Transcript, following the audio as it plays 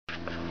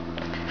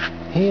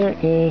Here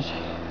is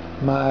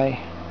my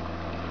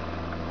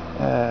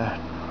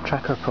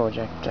tracker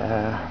project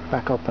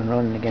back up and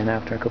running again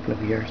after a couple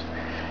of years.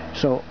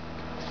 So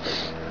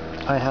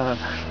I have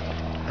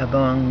a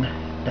bung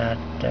that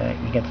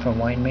you get for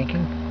wine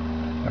making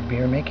or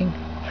beer making,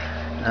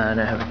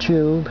 and I have a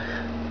tube,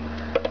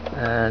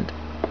 and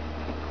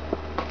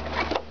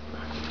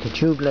the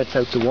tube lets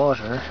out the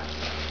water.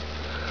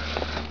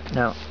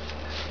 Now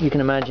you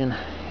can imagine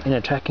in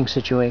a tracking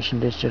situation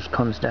this just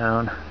comes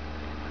down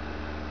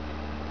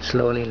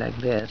slowly like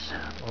this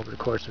over the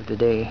course of the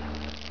day,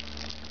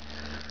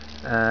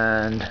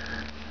 and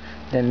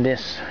then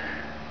this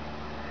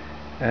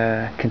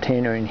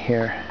container in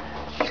here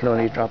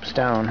slowly drops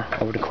down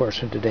over the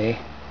course of the day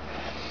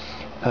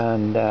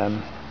and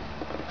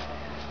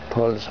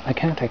pulls. I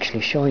can't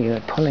actually show you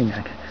it pulling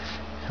that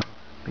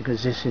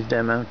because this is the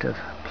amount of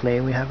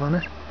play we have on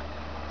it.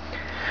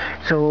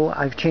 So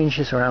I've changed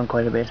this around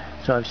quite a bit.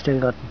 So I've still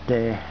got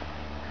the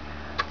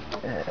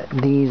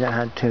these. I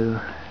had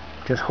to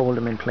just hold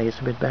them in place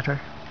a bit better.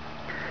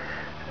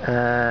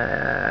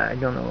 I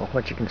don't know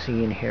what you can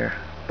see in here,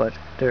 but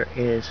there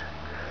is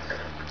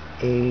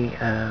a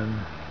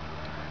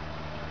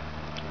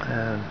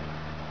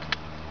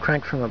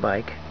crank from a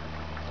bike,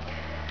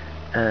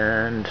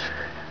 and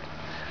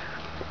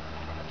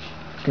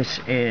this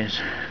is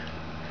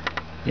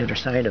the other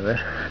side of it,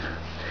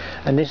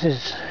 and this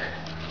is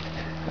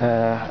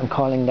I'm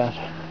calling that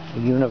a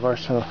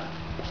universal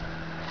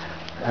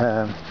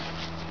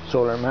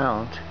solar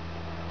mount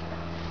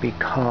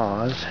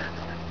because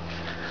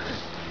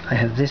I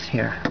have this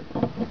here.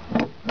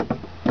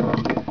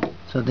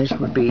 So this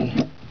would be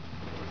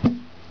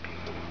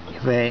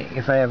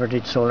if I ever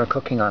did solar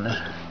cooking on it,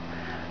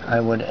 I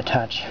would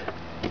attach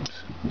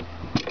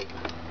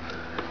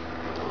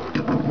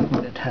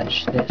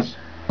this.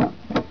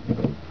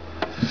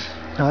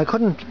 Now I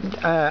couldn't.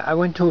 I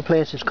went to a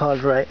place it's called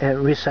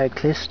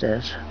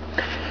Recyclistas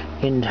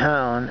in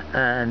town,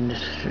 and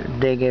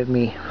they gave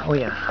me. Oh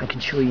yeah, I can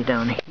show you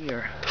down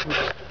here.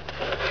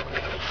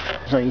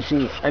 So you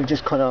see, I've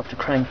just cut off the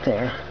crank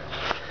there,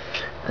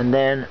 and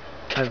then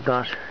I've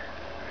got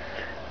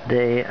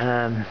the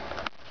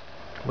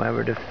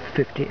whatever the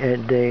 50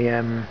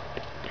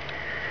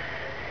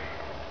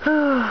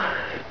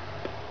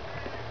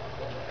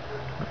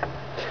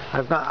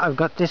 I've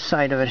got this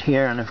side of it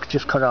here, and I've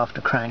just cut off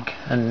the crank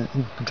and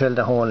drilled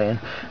the hole in,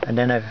 and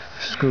then I've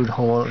screwed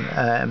hole.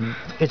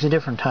 It's a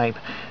different type,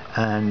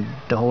 and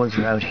the holes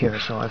are out here,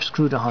 so I've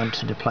screwed it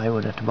onto the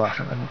plywood at the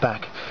bottom and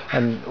back.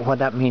 And what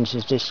that means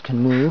is this can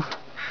move.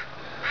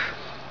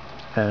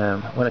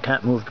 Well, it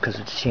can't move because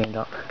it's chained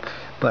up,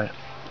 but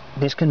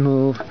this can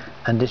move,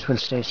 and this will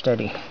stay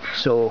steady.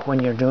 So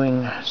when you're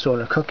doing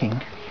solar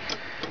cooking,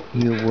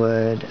 you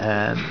would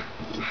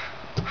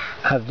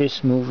have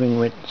this moving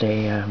with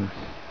the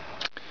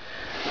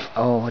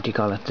what do you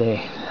call it, the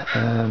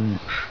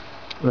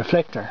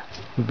reflector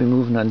would be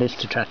moving on this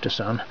to track the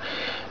sun,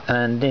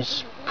 and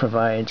this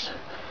provides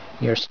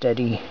your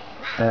steady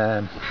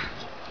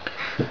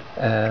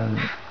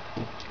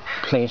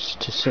place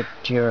to sit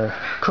your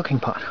cooking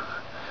pot.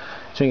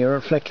 So your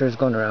reflector is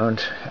going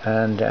around,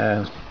 and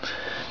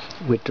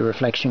with the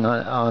reflection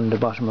on the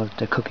bottom of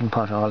the cooking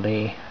pot all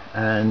day,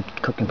 and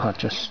cooking pot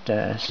just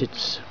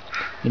sits,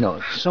 you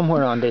know,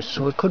 somewhere on this.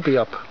 So it could be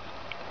up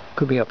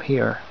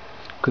here,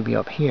 could be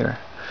up here,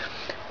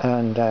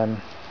 and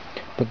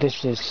but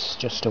this is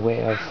just a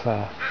way of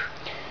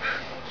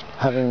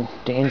having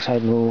the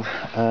inside move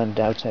and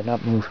the outside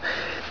not move.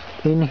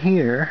 In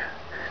here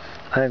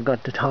I've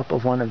got the top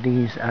of one of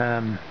these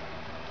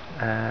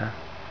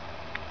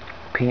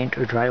paint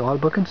or drywall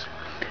buckets,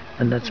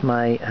 and that's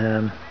my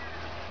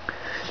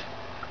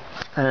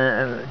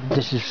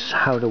this is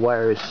how the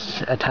wire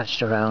is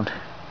attached around.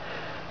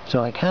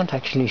 So I can't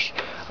actually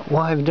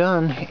what I've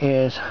done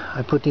is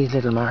I put these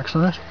little marks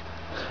on it,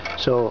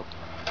 so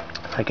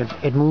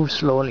it moves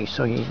slowly,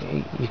 so you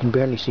can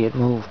barely see it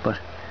move, but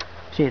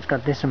see, it's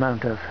got this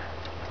amount of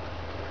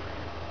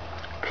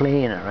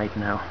play in it right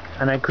now,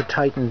 and I could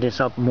tighten this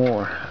up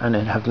more and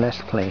it'd have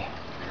less play,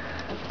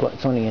 but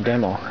it's only a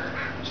demo.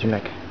 So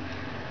like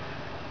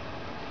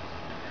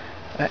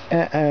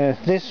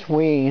this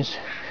weighs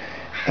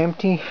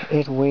empty,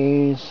 it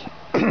weighs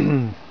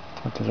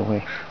what does it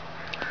weigh?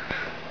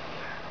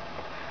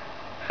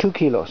 2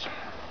 kilos,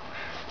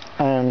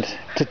 and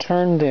to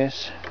turn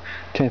this,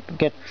 to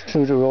get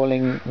through the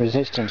rolling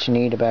resistance, you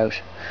need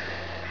about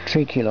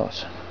 3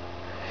 kilos.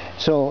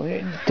 So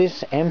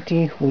this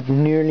empty would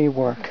nearly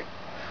work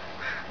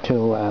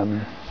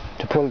to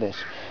pull this,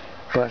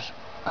 but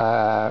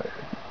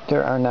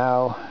there are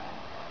now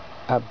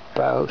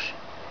about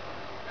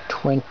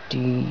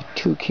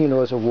 22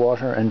 kilos of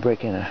water and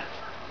brick in it.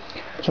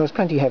 So it's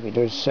plenty heavy.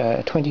 There's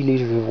 20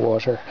 litres of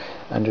water,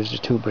 and there's the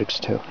 2 bricks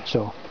too,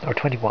 so, or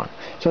 21.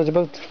 So it's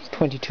about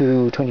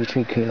 22,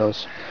 23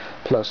 kilos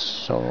plus,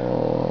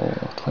 so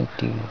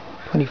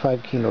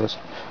 25 kilos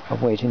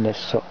of weight in this.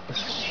 So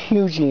it's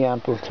hugely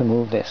ample to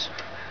move this.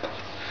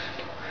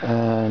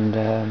 And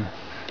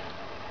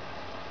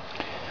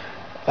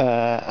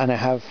I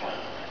have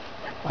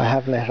I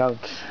have let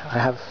out, I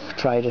have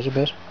tried it a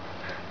bit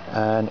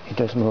and it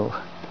does move.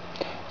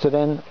 So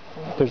then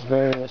there's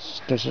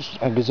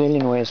a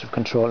gazillion ways of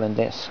controlling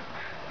this.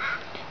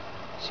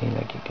 See,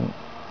 like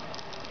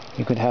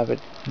you could have it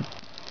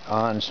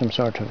on some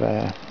sort of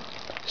a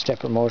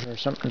stepper motor or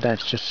something that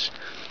just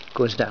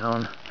goes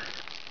down,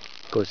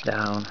 goes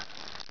down,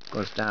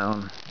 goes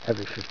down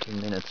every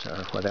 15 minutes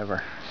or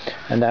whatever,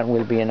 and that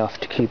will be enough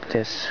to keep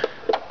this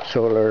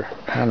solar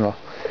panel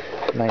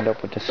lined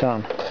up with the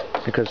sun,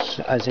 because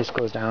as this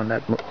goes down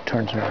that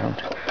turns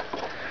around.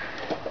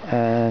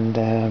 And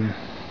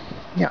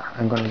yeah,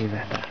 I'm going to leave it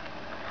at that.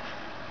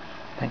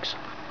 Thanks.